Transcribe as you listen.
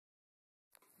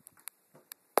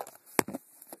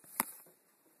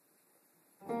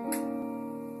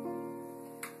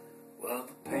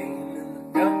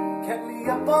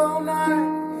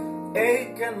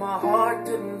and my heart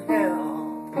didn't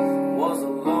help. Was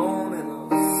alone in a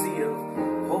sea of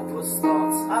hopeless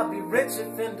thoughts. I'd be rich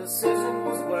if indecision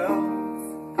was wealth.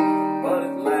 But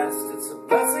at last it's a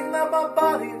blessing that my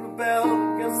body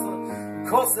rebelled against the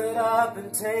course that I've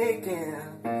been taking.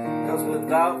 Cause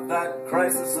without that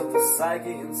crisis of the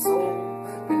psyche and soul,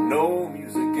 there'd be no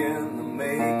music in the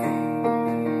making.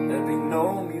 There'd be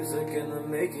no music in the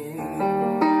making.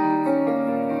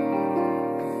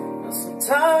 Now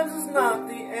sometimes it's not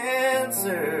the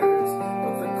answers,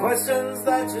 but the questions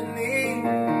that you need.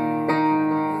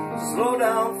 Slow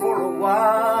down for a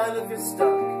while if you're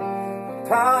stuck.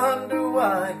 Ponder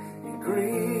why you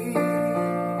grieve.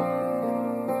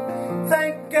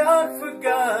 Thank God for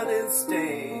God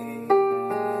instinct.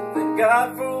 Thank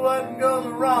God for what goes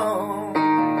wrong.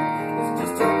 It's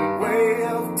just a way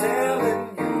of telling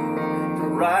you to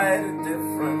write a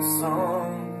different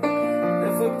song.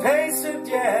 If we're patient,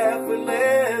 yeah, if we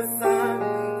listen,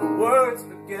 the words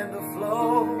begin to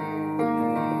flow.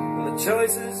 And the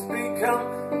choices become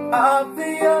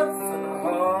obvious and our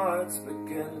hearts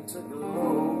begin to glow.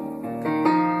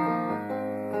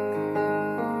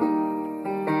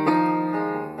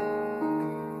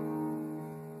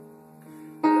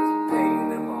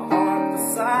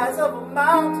 Of a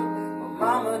mountain, my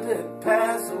mama did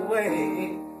pass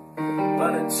away,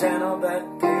 but I channeled that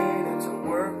pain into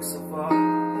works of art.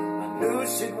 I knew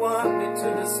she'd want me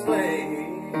to display,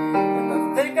 and I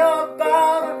think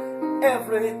about her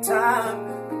every time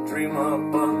I dream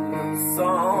up a new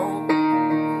song.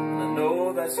 And I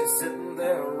know that she's sitting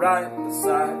there right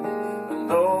beside me, and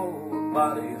though her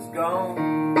body is gone,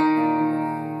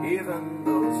 even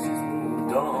though she's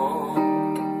moved on.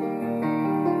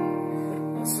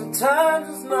 Sometimes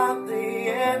it's not the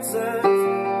answers,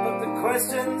 but the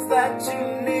questions that you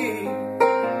need.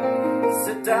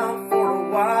 Sit down for a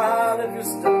while if you're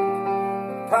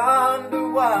stuck, ponder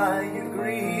why you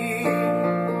grieve.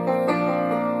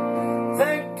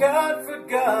 Thank God for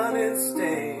God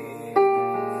instinct.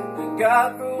 Thank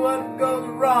God for what goes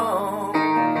wrong.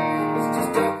 It's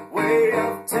just a way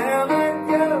of telling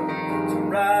you to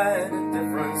write a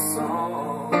different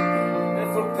song.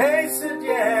 If we're patient,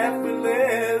 yeah, if we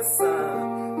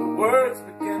listen, the words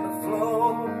begin to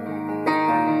flow,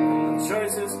 and the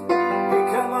choices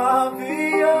become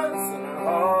obvious, and our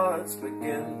hearts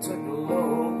begin to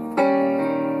glow.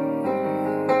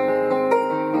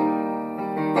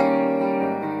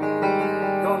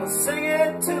 Gonna sing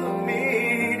it to the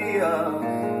media,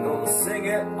 gonna sing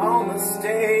it on the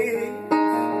stage.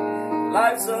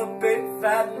 Life's a big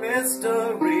fat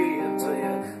mystery until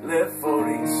you live for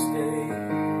each day.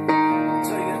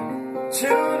 Until you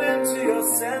tune into your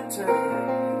center,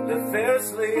 live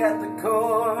fiercely at the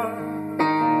core.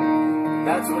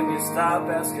 That's when you stop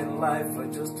asking life for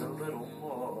just a little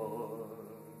more.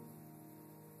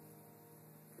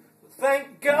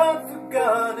 Thank God for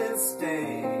God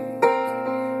instinct.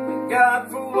 Thank God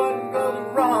for what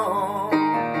goes wrong.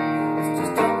 It's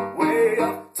just a way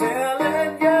of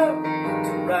telling you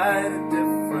to write a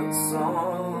different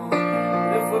song.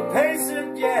 If we're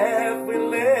patient, yeah, if we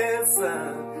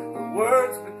listen, the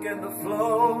words begin to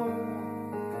flow.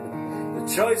 The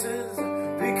choices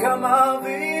become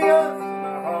obvious, and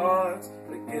our hearts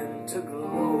begin to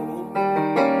glow.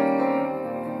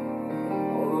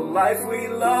 All the life we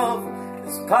love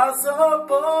is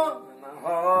possible, and our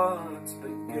hearts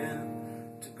begin